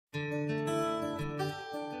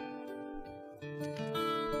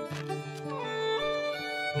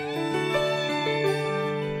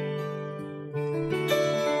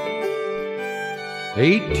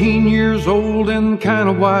18 years old and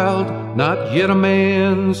kinda wild, not yet a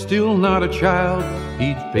man, still not a child.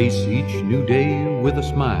 He'd face each new day with a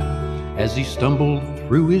smile as he stumbled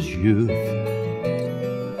through his youth.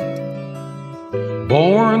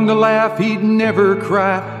 Born to laugh, he'd never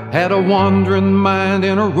cry, had a wandering mind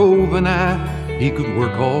and a roving eye. He could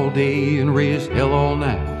work all day and raise hell all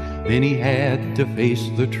night, then he had to face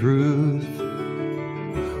the truth.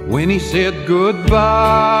 When he said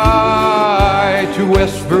goodbye to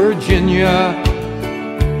West Virginia,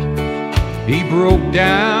 he broke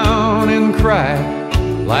down and cried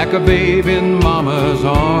like a babe in mama's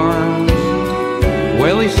arms.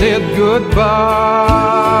 Well, he said goodbye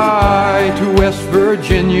to West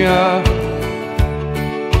Virginia.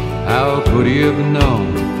 How could he have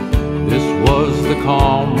known this was the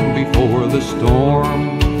calm before the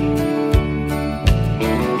storm?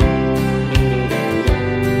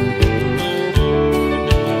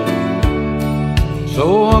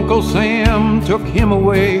 So Uncle Sam took him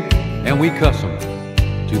away, and we cuss him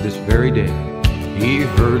to this very day. He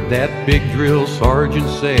heard that big drill sergeant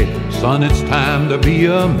say, "Son, it's time to be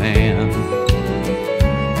a man.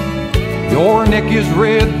 Your neck is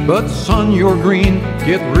red, but son, you're green.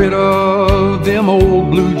 Get rid of them old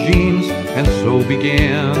blue jeans." And so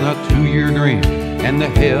began a 2-year dream and the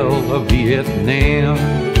hell of Vietnam.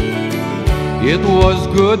 It was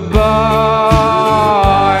goodbye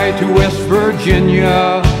to West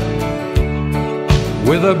Virginia,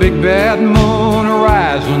 with a big bad moon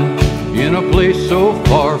horizon in a place so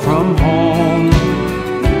far from home.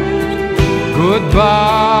 Goodbye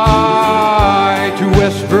to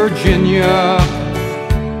West Virginia.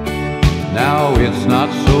 Now it's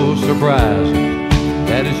not so surprising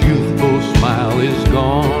that his youthful smile is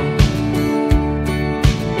gone.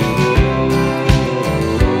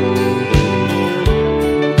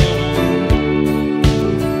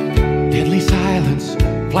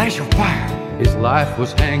 Flash of fire, his life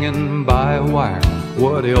was hanging by a wire.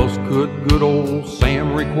 What else could good old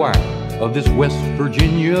Sam require of this West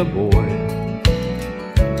Virginia boy?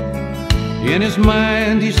 In his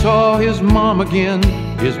mind he saw his mom again,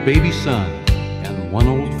 his baby son, and one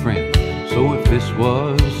old friend. So if this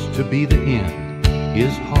was to be the end,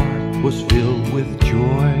 his heart was filled with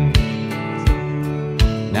joy.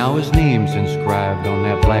 Now his name's inscribed on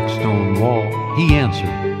that black stone wall. He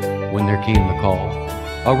answered when there came the call.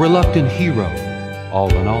 A reluctant hero,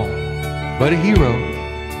 all in all, but a hero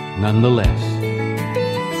nonetheless.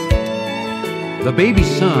 The baby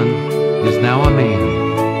son is now a man.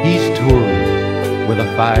 He's touring with a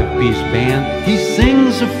 5-piece band. He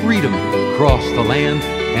sings of freedom across the land,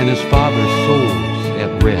 and his father's soul's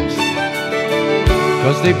at rest.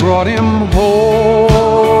 'Cause they brought him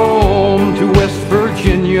home to West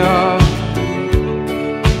Virginia,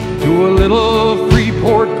 to a little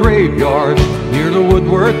Freeport graveyard near the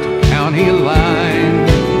Woodworth County line.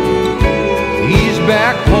 He's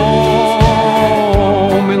back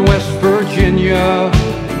home in West Virginia,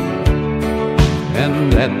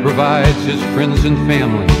 and that provides his friends and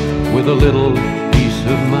family with a little peace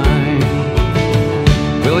of mind.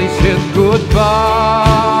 Well, he said goodbye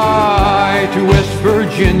to West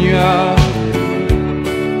Virginia,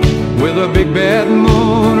 with a big bad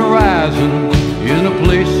moon horizon in a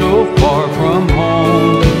place so far from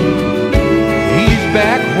home. He's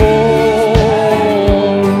back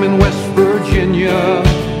home in West Virginia,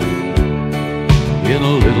 in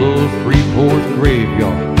a little Freeport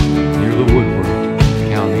graveyard near the Woodworth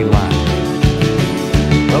County line.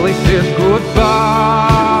 Well, he said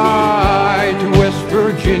goodbye to West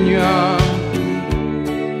Virginia,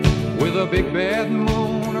 with a big bad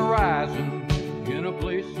moon horizon